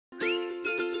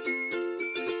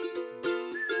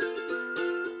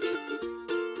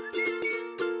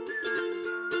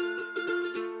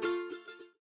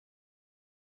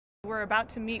we're about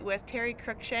to meet with Terry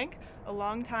Cruikshank, a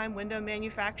longtime window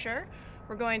manufacturer.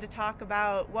 We're going to talk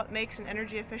about what makes an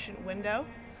energy efficient window,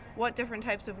 what different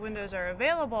types of windows are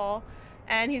available,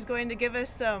 and he's going to give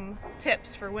us some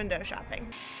tips for window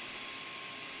shopping.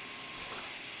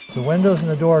 The windows and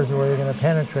the doors are where they're going to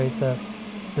penetrate the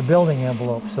building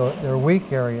envelope, so they're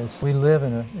weak areas. We live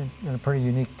in a pretty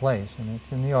unique place, and it's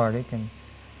in the Arctic,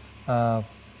 and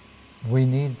we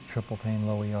need triple pane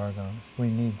low E argon. We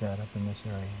need that up in this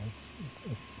area.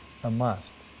 It's a must.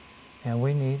 And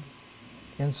we need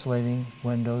insulating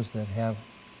windows that have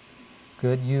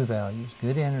good U values,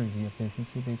 good energy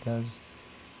efficiency, because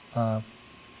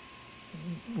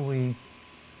we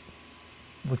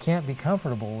can't be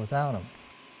comfortable without them.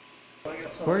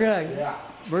 We're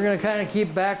gonna kind of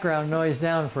keep background noise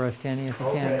down for us, Kenny, if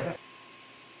you can.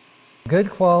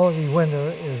 Good quality window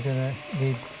is going to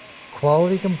need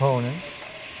quality components,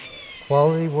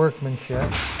 quality workmanship,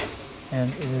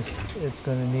 and it's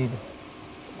going to need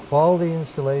quality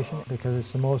installation, because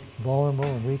it's the most vulnerable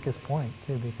and weakest point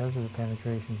too, because of the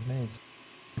penetrations made.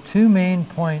 Two main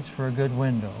points for a good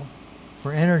window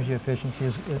for energy efficiency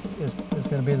is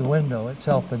going to be the window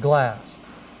itself, the glass.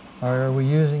 Are we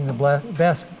using the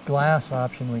best glass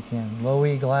option we can? Low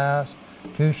E glass,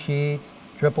 2 sheets,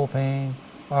 triple pane,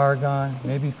 argon,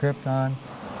 maybe krypton.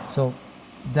 So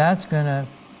that's going to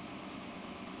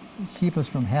keep us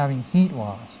from having heat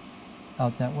loss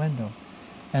out that window.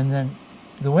 And then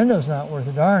the window's not worth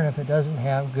a darn if it doesn't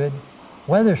have good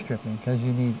weather stripping, because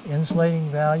you need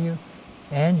insulating value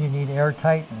and you need air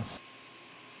tightness.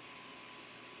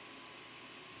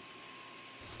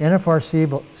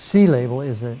 NFRC label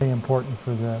is very important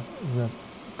for the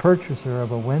purchaser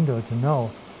of a window to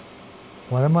know,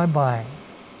 what am I buying?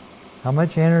 How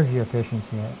much energy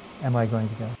efficiency am I going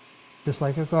to get? Just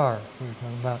like a car, we were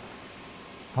talking about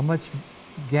how much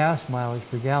gas mileage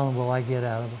per gallon will I get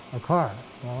out of a car?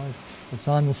 Well, it's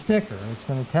on the sticker, it's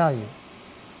going to tell you.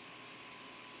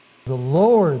 The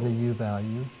lower the U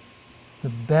value, the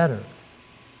better.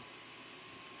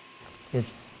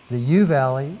 It's the U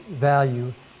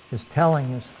value is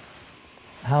telling us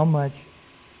how much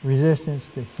resistance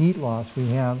to heat loss we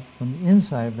have from the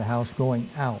inside of the house going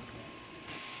out.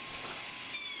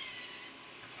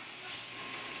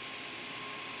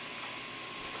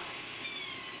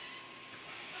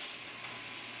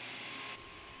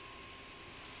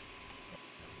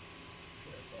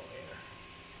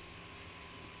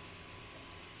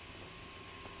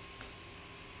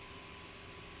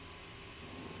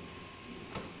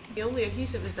 The only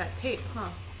adhesive is that tape, huh?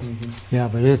 Mm-hmm. Yeah,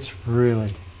 but it's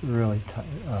really, really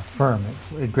firm.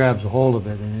 It grabs a hold of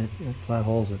it and it flat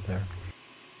holds it there.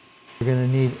 We're going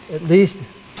to need at least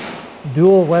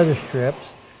dual weather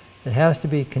strips. It has to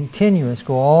be continuous,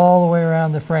 go all the way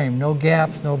around the frame. No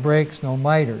gaps, no breaks, no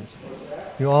miters.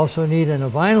 You also need, in a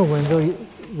vinyl window,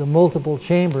 the multiple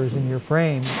chambers in your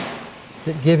frame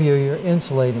that give you your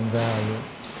insulating value.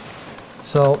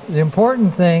 So the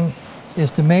important thing is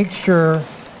to make sure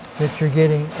that you're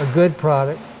getting a good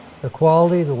product. The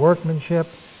quality, the workmanship,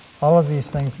 all of these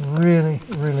things really,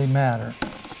 really matter.